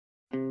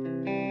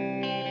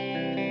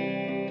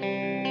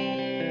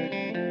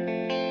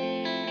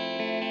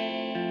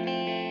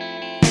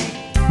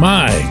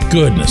My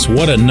goodness,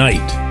 what a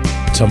night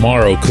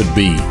tomorrow could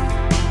be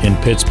in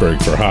Pittsburgh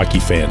for hockey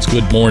fans.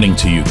 Good morning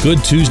to you.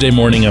 Good Tuesday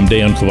morning. I'm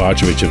Dejan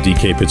Kovacevic of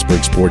DK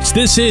Pittsburgh Sports.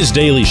 This is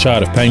Daily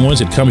Shot of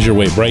Penguins. It comes your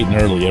way bright and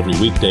early every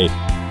weekday.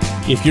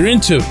 If you're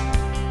into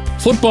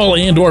football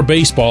and or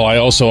baseball, I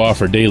also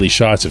offer daily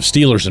shots of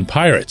Steelers and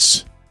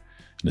Pirates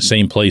in the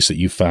same place that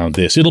you found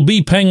this. It'll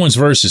be Penguins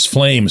versus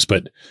Flames,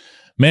 but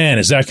man,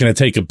 is that going to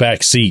take a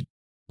back seat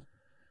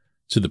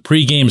to the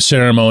pregame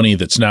ceremony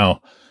that's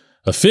now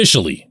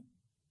officially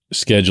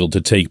scheduled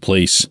to take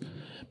place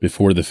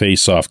before the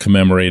face-off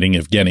commemorating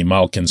Evgeny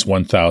Malkin's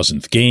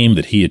 1,000th game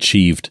that he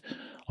achieved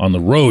on the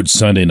road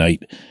Sunday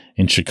night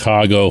in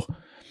Chicago.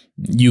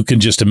 You can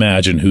just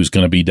imagine who's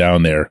going to be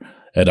down there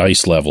at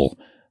ice level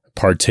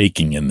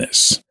partaking in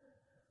this.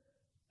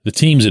 The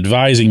team's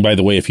advising, by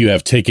the way, if you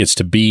have tickets,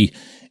 to be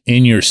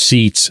in your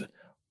seats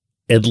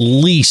at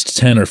least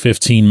 10 or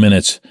 15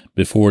 minutes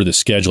before the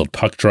scheduled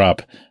puck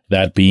drop,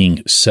 that being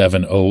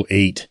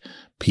 7:08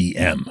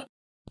 p.m.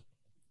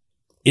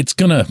 It's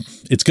gonna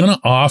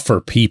offer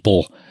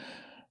people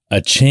a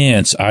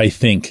chance, I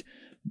think,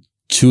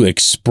 to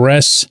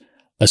express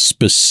a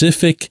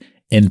specific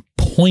and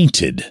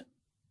pointed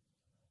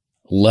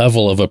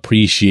level of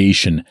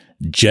appreciation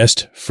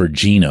just for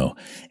Gino.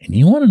 And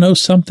you want to know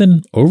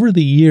something? Over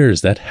the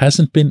years, that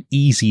hasn't been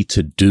easy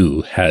to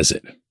do, has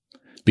it?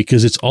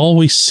 Because it's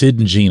always Sid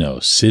and Gino.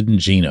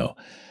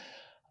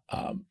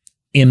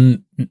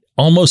 In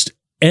almost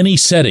any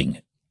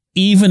setting,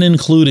 even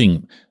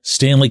including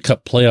Stanley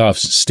Cup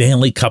playoffs,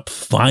 Stanley Cup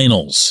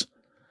finals,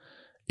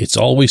 it's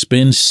always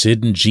been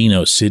Sid and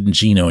Gino.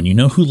 And you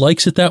know who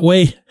likes it that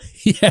way?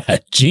 Yeah,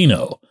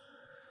 Gino.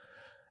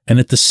 And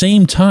at the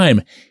same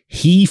time,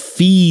 he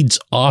feeds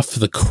off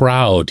the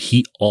crowd.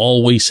 He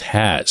always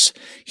has.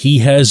 He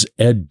has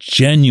a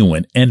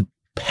genuine and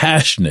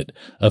passionate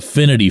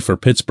affinity for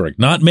Pittsburgh.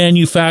 Not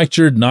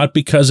manufactured, not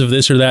because of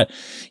this or that.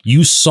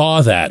 You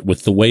saw that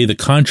with the way the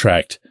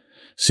contract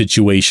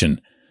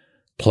situation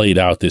played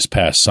out this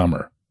past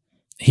summer.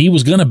 He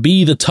was going to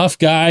be the tough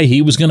guy.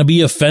 He was going to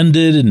be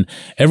offended and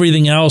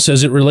everything else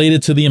as it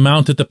related to the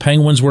amount that the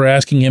Penguins were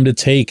asking him to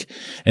take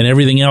and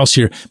everything else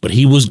here. But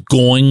he was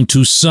going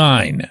to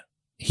sign.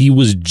 He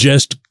was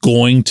just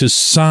going to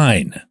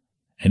sign.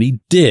 And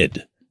he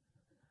did.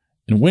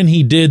 And when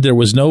he did, there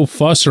was no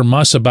fuss or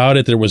muss about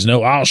it. There was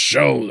no, I'll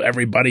show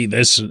everybody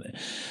this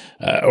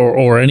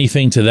or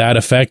anything to that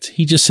effect.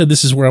 He just said,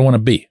 this is where I want to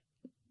be.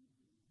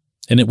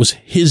 And it was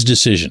his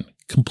decision,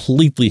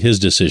 completely his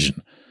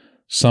decision,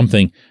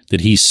 something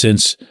that he's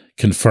since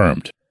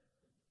confirmed.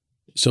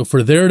 So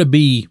for there to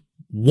be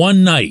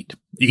one night,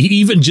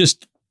 even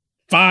just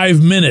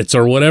 5 minutes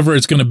or whatever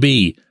it's going to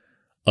be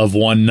of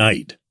one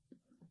night,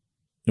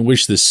 in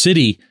which the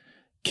city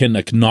can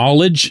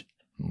acknowledge,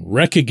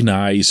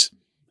 recognize,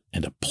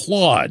 and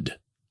applaud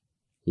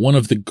one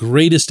of the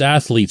greatest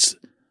athletes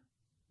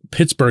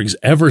Pittsburgh's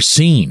ever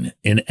seen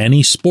in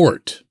any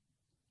sport.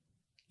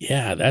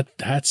 Yeah,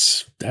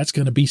 that's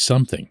going to be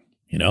something,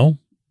 you know?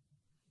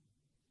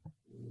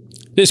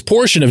 This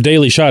portion of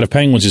Daily Shot of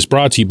Penguins is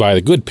brought to you by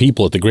the good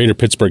people at the Greater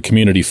Pittsburgh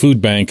Community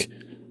Food Bank,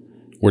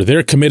 where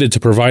they're committed to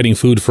providing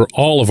food for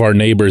all of our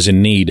neighbors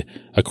in need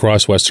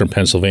across Western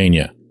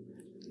Pennsylvania.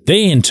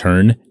 They, in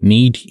turn,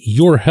 need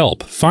your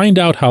help. Find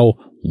out how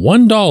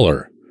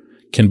 $1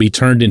 can be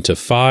turned into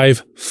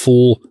 5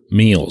 full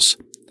meals.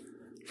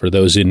 For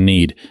those in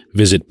need,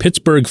 visit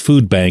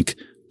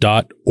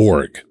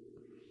pittsburghfoodbank.org.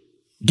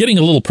 Getting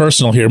a little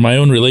personal here, my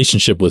own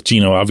relationship with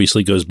Gino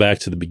obviously goes back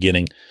to the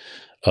beginning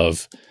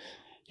of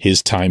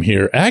his time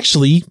here.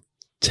 Actually,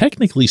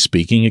 technically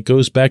speaking, it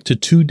goes back to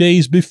 2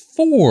 days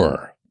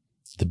before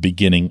the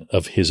beginning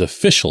of his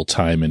official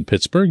time in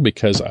Pittsburgh,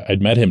 because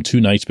I'd met him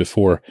 2 nights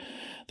before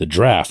the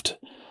draft.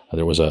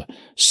 There was a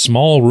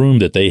small room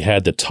that they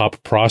had the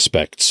top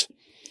prospects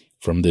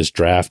from this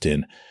draft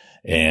in,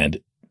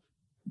 and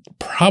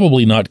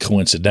probably not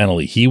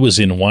coincidentally, he was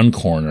in one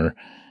corner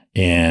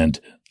and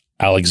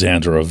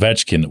Alexander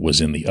Ovechkin was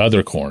in the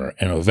other corner,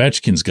 and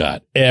Ovechkin's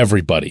got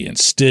everybody in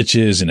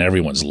stitches and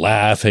everyone's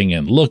laughing,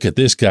 and look at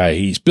this guy.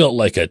 He's built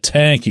like a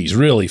tank. He's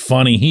really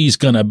funny. He's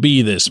going to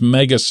be this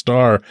mega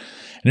star. And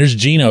there's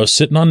Gino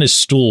sitting on his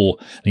stool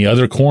in the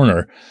other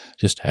corner,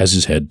 just has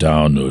his head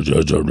down. You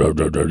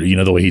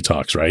know the way he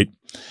talks, right?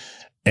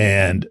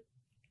 And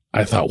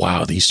I thought,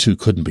 wow, these two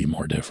couldn't be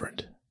more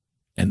different.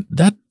 And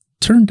that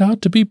turned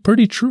out to be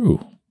pretty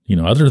true, you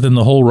know, other than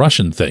the whole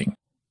Russian thing.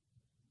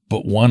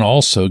 But one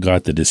also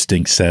got the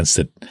distinct sense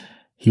that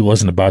he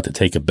wasn't about to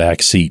take a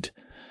back seat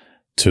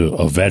to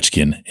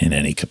Ovechkin in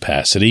any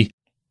capacity.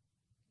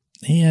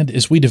 And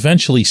as we'd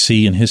eventually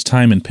see in his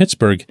time in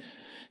Pittsburgh,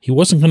 he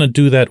wasn't going to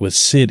do that with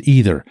Sid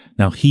either.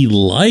 Now, he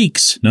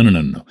likes,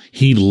 no.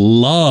 He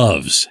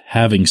loves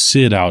having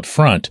Sid out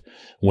front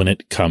when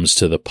it comes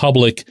to the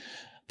public,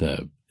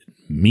 the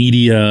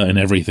media, and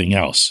everything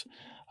else.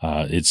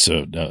 It's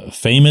a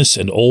famous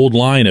and old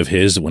line of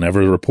his.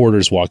 Whenever the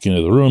reporters walk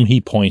into the room,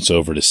 he points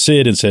over to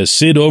Sid and says,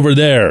 "Sid, over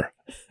there."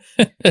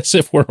 As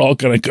if we're all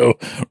going to go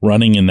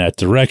running in that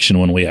direction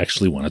when we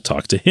actually want to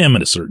talk to him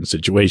in a certain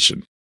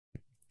situation.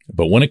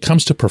 But when it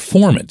comes to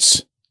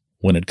performance,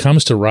 when it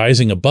comes to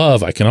rising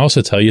above, I can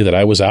also tell you that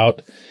I was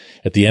out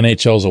at the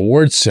NHL's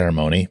awards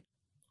ceremony.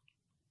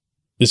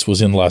 This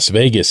was in Las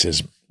Vegas,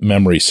 as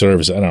memory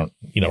serves. I don't,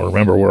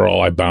 remember where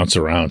all I bounce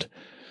around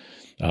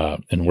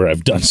and where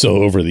I've done so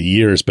over the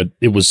years, but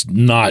it was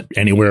not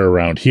anywhere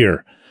around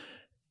here.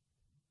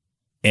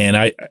 And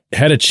I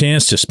had a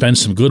chance to spend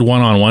some good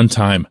one-on-one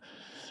time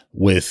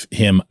with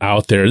him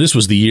out there. This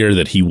was the year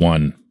that he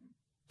won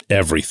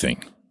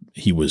everything.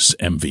 He was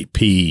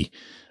MVP,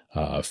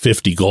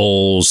 50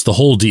 goals, the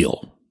whole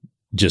deal.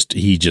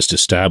 He just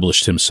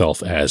established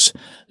himself as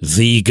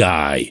the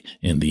guy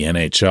in the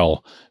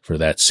NHL for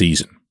that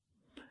season.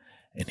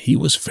 And he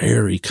was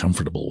very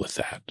comfortable with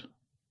that.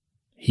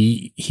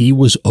 He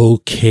was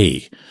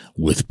okay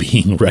with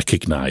being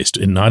recognized,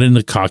 and not in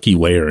a cocky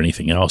way or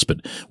anything else,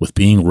 but with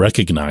being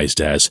recognized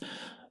as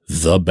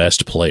the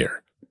best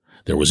player.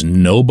 There was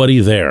nobody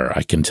there,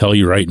 I can tell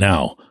you right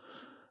now,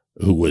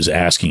 who was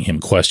asking him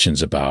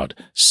questions about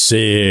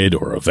Sid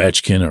or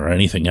Ovechkin or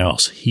anything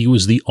else. He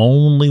was the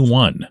only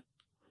one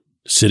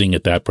sitting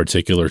at that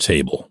particular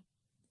table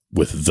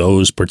with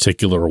those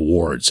particular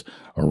awards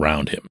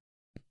around him.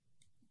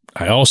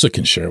 I also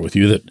can share with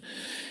you that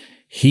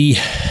he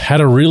had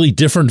a really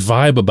different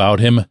vibe about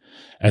him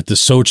at the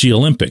Sochi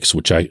Olympics,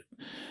 which I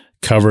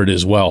covered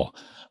as well.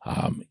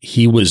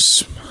 He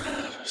was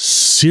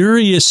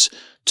serious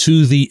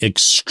to the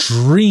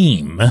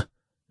extreme.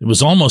 It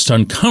was almost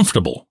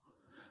uncomfortable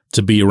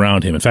to be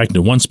around him. In fact,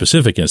 in one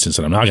specific instance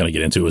that I'm not going to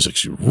get into, it was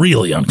actually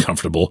really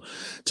uncomfortable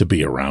to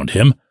be around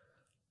him.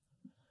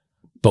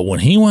 But when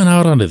he went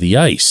out onto the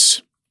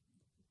ice,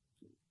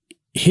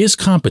 his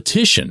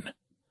competition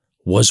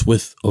was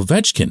with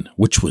Ovechkin,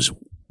 which was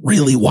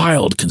really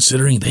wild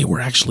considering they were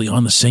actually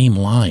on the same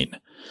line.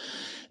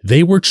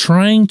 They were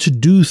trying to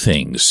do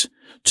things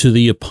to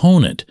the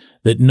opponent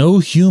that no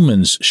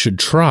humans should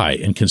try.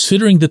 And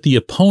considering that the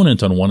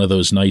opponent on one of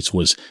those nights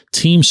was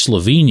Team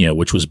Slovenia,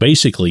 which was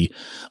basically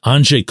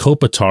Andrzej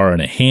Kopitar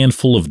and a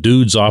handful of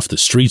dudes off the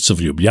streets of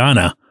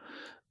Ljubljana,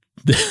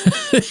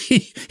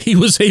 he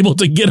was able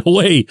to get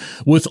away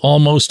with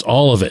almost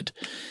all of it.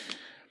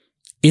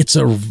 It's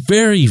a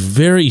very,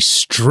 very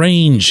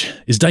strange,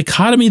 is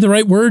dichotomy the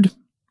right word?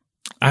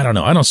 I don't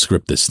know. I don't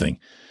script this thing.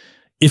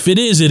 If it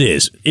is, it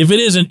is. If it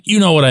isn't, you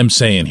know what I'm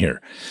saying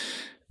here.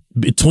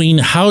 Between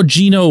how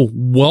Gino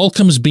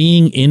welcomes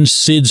being in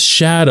Sid's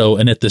shadow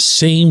and at the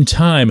same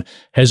time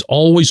has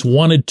always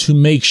wanted to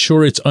make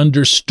sure it's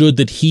understood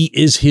that he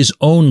is his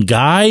own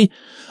guy,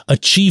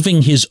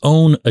 achieving his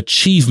own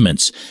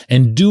achievements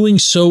and doing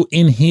so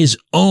in his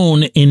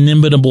own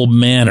inimitable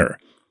manner.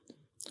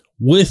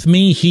 With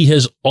me, he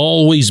has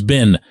always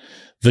been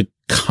the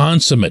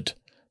consummate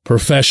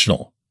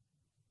professional.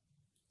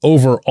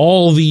 Over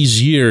all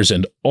these years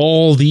and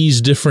all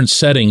these different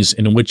settings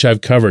in which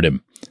I've covered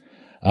him,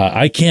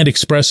 I can't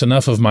express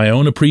enough of my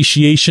own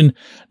appreciation,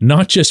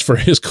 not just for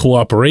his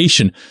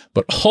cooperation,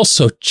 but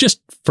also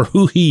just for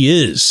who he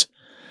is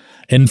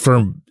and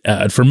for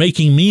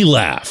making me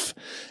laugh.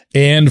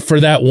 And for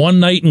that one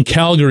night in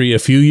Calgary a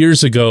few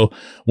years ago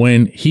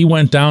when he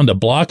went down to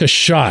block a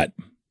shot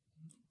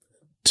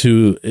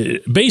to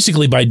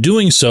basically by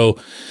doing so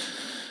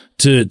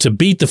to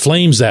beat the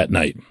Flames that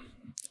night.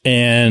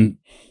 And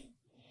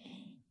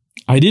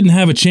I didn't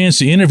have a chance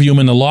to interview him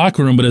in the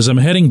locker room, but as I'm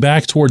heading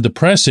back toward the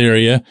press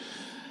area,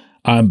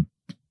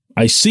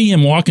 I see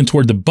him walking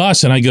toward the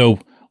bus and I go,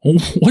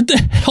 what the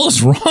hell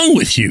is wrong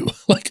with you?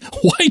 Like,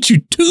 why'd you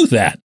do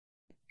that?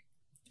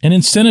 And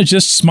instead of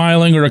just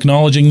smiling or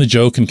acknowledging the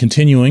joke and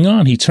continuing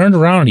on, he turned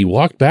around and he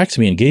walked back to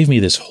me and gave me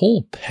this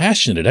whole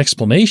passionate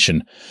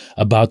explanation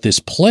about this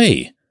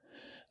play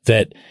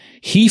that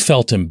he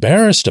felt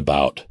embarrassed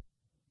about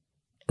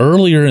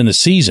earlier in the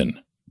season,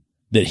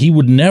 that he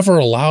would never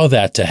allow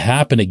that to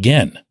happen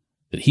again,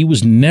 that he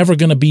was never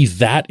going to be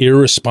that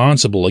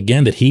irresponsible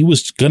again, that he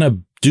was going to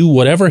do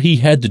whatever he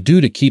had to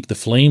do to keep the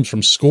Flames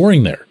from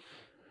scoring there.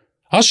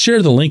 I'll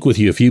share the link with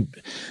you. If you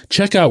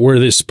check out where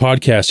this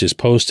podcast is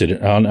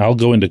posted, I'll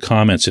go into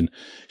comments and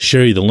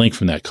share you the link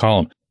from that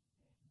column.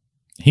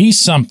 He's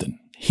something.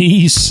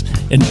 He's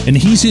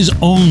his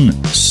own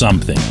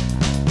something.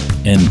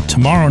 And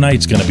tomorrow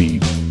night's going to be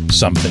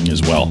something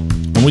as well.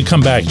 When we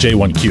come back,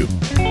 J1Q.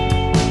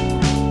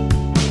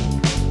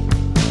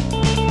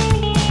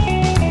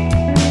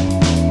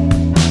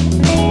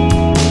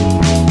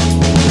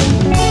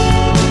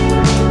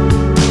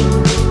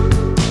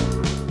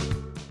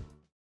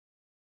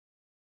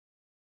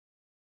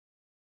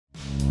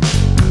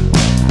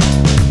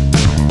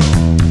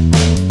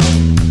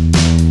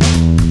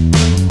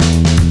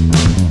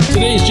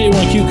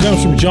 J1Q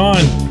comes from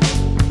John,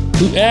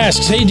 who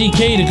asks, hey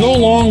DK, to go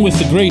along with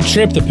the great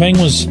trip the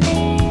Penguins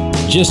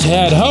just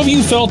had, how have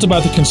you felt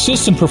about the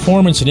consistent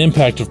performance and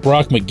impact of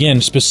Brock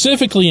McGinn,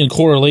 specifically in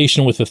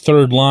correlation with the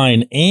third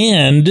line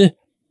and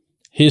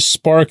his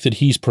spark that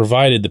he's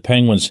provided the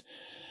Penguins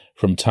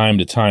from time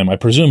to time? I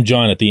presume,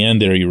 John, at the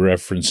end there you're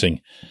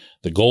referencing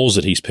the goals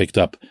that he's picked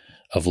up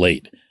of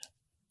late.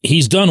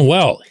 He's done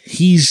well.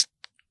 He's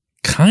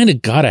kind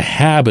of got a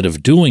habit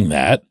of doing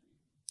that.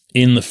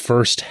 in the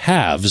first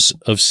halves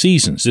of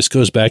seasons. This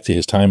goes back to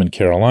his time in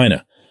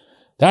Carolina.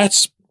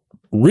 That's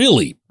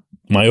really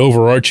my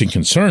overarching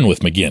concern with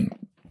McGinn.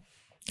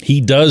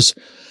 He does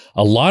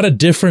a lot of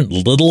different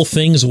little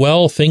things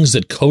well, things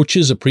that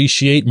coaches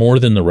appreciate more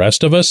than the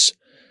rest of us,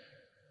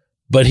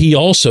 but he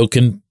also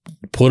can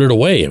put it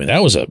away. I mean,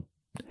 that was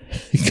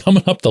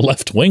coming up the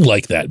left wing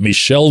like that,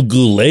 Michel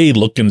Goulet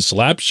looking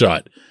slap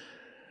shot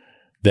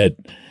that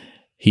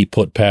he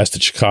put past the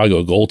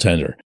Chicago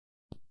goaltender.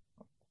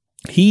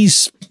 He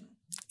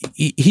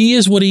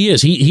is what he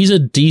is. He's a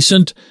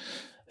decent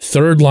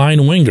third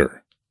line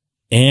winger,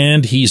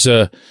 and he's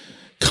a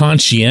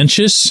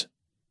conscientious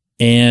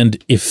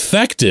and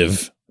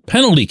effective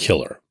penalty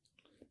killer.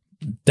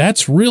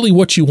 That's really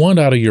what you want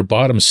out of your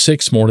bottom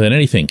six more than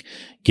anything.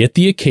 Get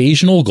the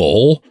occasional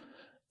goal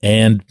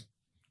and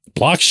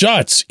block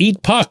shots,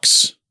 eat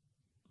pucks.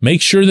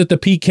 Make sure that the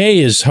PK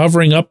is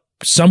hovering up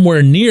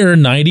somewhere near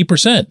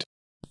 90%.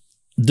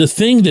 The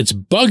thing that's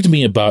bugged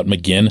me about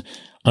McGinn,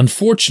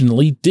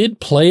 unfortunately,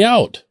 did play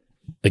out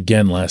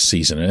again last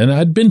season. And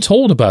I'd been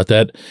told about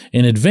that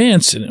in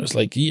advance. And it was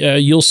like, yeah,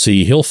 you'll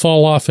see. He'll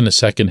fall off in the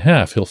second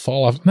half. He'll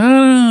fall off.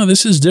 No,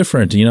 this is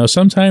different. You know,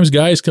 sometimes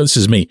guys, this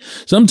is me.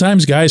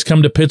 Sometimes guys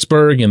come to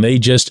Pittsburgh and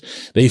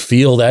they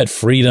feel that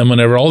freedom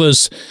and all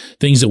those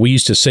things that we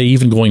used to say,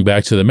 even going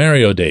back to the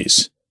Mario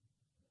days.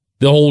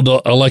 The old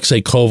Alexei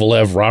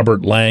Kovalev,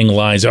 Robert Lang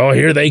lines. Oh,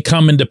 here they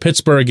come into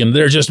Pittsburgh and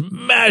they're just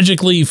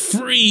magically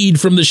freed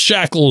from the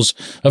shackles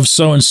of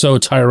so-and-so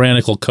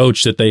tyrannical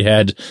coach that they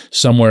had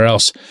somewhere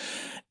else.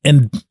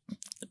 And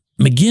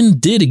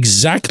McGinn did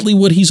exactly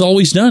what he's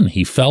always done.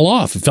 He fell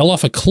off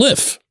a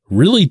cliff,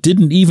 really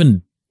didn't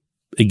even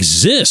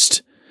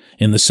exist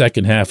in the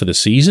second half of the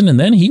season. And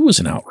then he was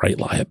an outright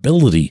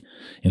liability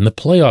in the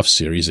playoff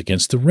series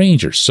against the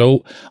Rangers.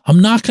 So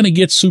I'm not going to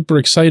get super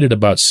excited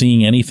about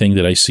seeing anything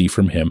that I see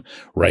from him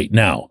right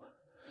now.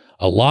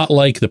 A lot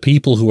like the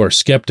people who are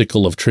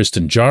skeptical of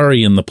Tristan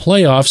Jarry in the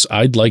playoffs,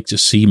 I'd like to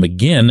see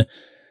McGinn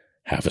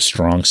have a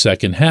strong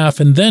second half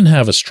and then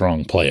have a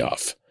strong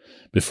playoff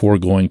before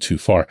going too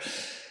far.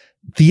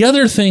 The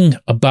other thing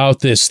about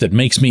this that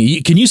makes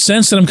me, can you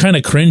sense that I'm kind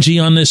of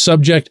cringy on this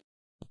subject?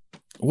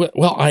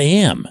 Well, I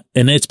am.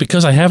 And it's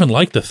because I haven't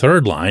liked the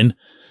third line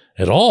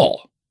at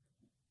all.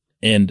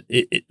 And,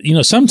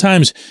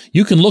 sometimes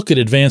you can look at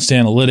advanced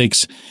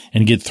analytics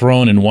and get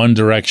thrown in one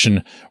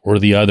direction or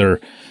the other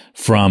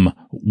from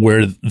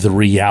where the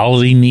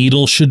reality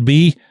needle should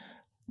be.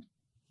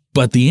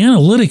 But the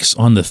analytics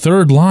on the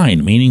third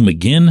line, meaning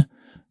McGinn,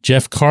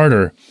 Jeff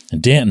Carter,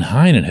 and Danton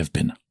Heinen, have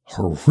been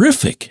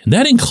horrific. And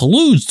that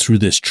includes through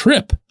this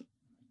trip.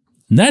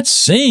 And that's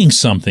saying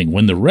something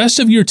when the rest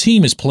of your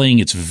team is playing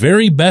its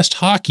very best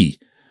hockey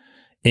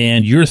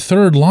and your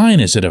third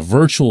line is at a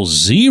virtual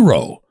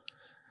zero.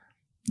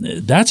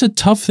 That's a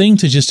tough thing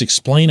to just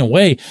explain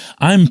away.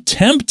 I'm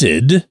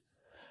tempted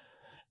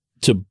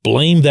to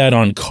blame that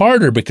on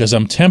Carter because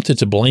I'm tempted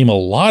to blame a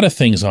lot of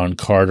things on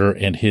Carter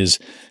and his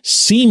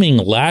seeming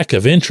lack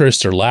of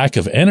interest or lack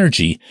of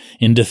energy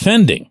in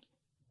defending.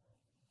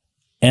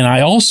 And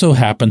I also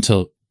happen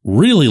to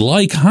really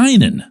like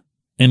Heinen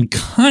and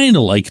kind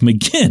of like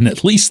McGinn,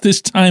 at least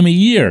this time of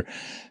year.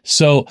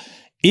 So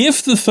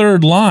if the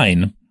third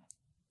line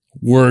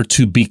were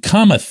to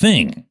become a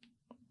thing,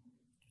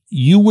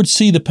 you would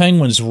see the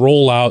Penguins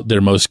roll out their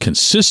most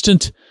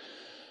consistent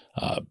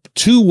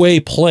two-way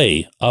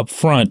play up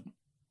front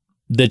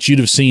that you'd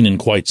have seen in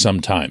quite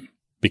some time.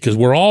 Because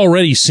we're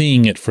already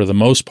seeing it for the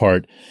most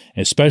part,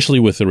 especially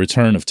with the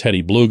return of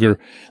Teddy Bluger.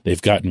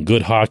 They've gotten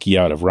good hockey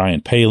out of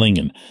Ryan Poehling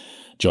and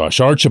Josh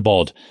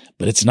Archibald,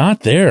 but it's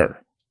not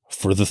there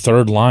for the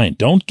third line.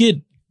 Don't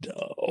get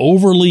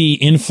overly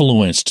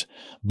influenced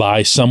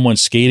by someone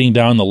skating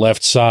down the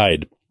left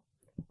side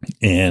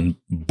and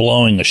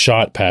blowing a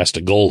shot past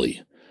a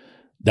goalie.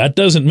 That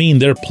doesn't mean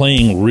they're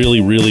playing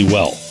really, really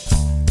well.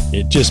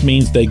 It just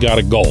means they got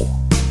a goal.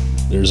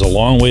 There's a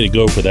long way to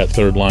go for that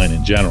third line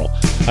in general.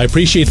 I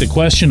appreciate the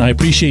question. I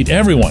appreciate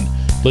everyone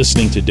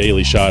listening to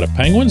Daily Shot of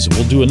Penguins.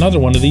 We'll do another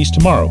one of these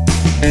tomorrow.